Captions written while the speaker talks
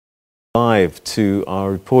Live to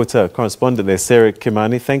our reporter, correspondent there, Sarah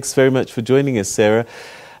Kimani. Thanks very much for joining us, Sarah.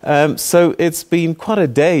 So it's been quite a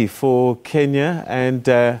day for Kenya and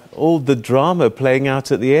all the drama playing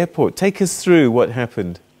out at the airport. Take us through what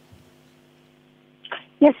happened.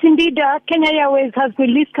 Yes, indeed. Kenya Airways has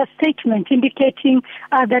released a statement indicating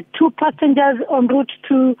that two passengers en route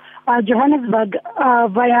to Johannesburg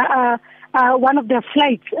via one of their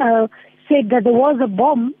flights said that there was a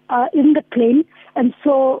bomb in the plane, and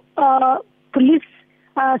so police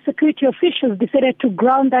security officials decided to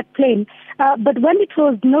ground that plane. But when it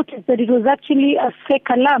was noticed that it was actually a fake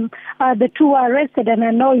alarm, the two were arrested and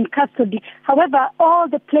are now in custody. However, all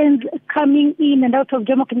the planes coming in and out of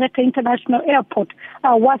Jomo Kenyatta International Airport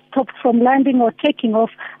were stopped from landing or taking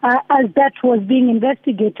off as that was being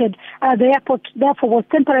investigated. The airport, therefore, was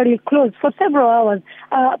temporarily closed for several hours.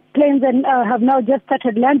 Planes have now just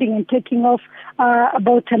started landing and taking off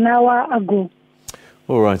about an hour ago.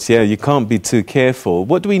 All right, yeah, you can't be too careful.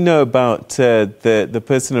 What do we know about the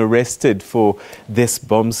person arrested for this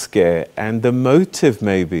bomb scare and the motive,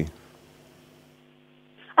 maybe?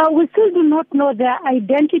 We still do not know their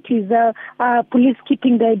identities. Police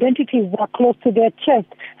keeping their identities close to their chest.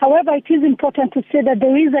 However, it is important to say that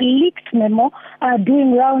there is a leaked memo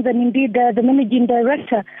doing rounds, and indeed the managing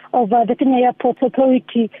director of the Kenya Airports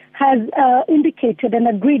Authority has indicated and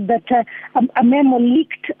agreed that a memo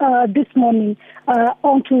leaked this morning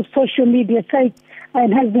onto social media sites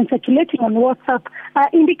and has been circulating on WhatsApp,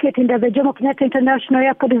 indicating that the Jomo Kenyatta International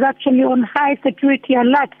Airport is actually on high security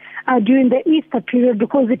alert during the Easter period,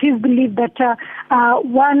 because it is believed that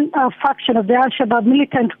one faction of the Al-Shabaab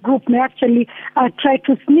militant group may actually try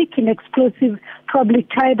to sneak in explosives, probably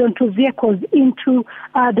tied onto vehicles, into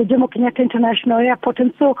the Jomo Kenyatta International Airport.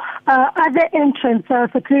 And so at the entrance,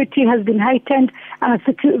 security has been heightened.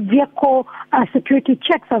 Vehicle security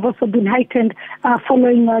checks have also been heightened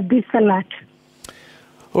following this alert.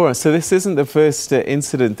 All right, so this isn't the first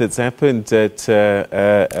incident that's happened at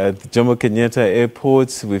Jomo Kenyatta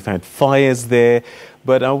Airport. We've had fires there,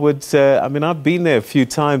 but I've been there a few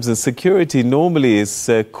times, and security normally is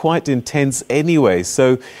quite intense anyway.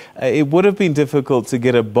 So it would have been difficult to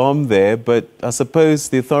get a bomb there, but I suppose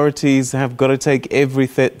the authorities have got to take every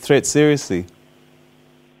threat seriously.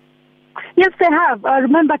 Yes, they have.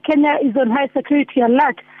 Remember, Kenya is on high security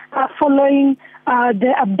alert following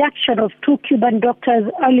the abduction of two Cuban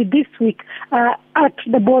doctors early this week at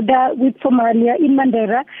the border with Somalia in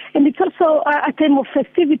Mandera. And it's also a time of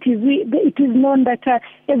festivities. It is known that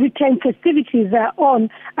every time festivities are on,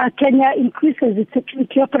 Kenya increases its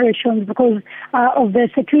security operations because of the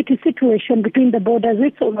security situation between the borders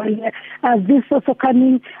with Somalia. This also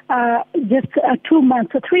coming just 2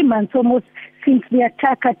 months or 3 months almost since the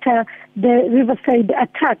attack at the Riverside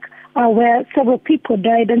attack, where several people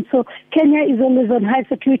died. And so Kenya is always on high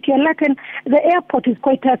security alert, and the airport is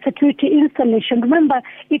quite a security installation. Remember,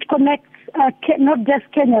 it connects not just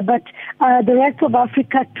Kenya, but the rest of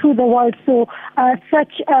Africa to the world. So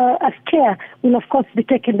such a scare will, of course, be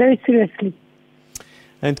taken very seriously.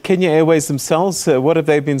 And Kenya Airways themselves, what have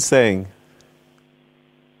they been saying?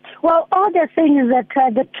 Well, all they're saying is that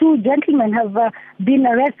the two gentlemen have been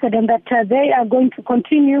arrested, and that they are going to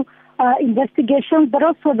continue investigations, but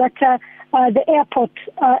also that the airport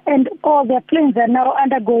and all their planes are now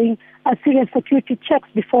undergoing serious security checks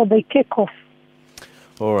before they take off.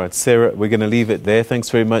 All right, Sarah, we're going to leave it there.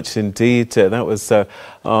 Thanks very much indeed. That was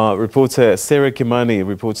our reporter Sarah Kimani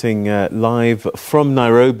reporting live from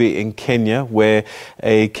Nairobi in Kenya, where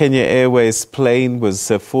a Kenya Airways plane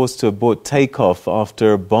was forced to abort takeoff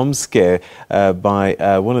after a bomb scare by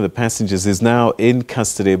one of the passengers who's now in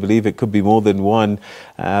custody. I believe it could be more than one.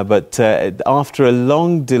 But after a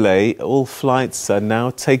long delay, all flights are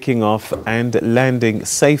now taking off and landing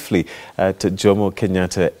safely at Jomo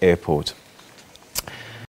Kenyatta Airport.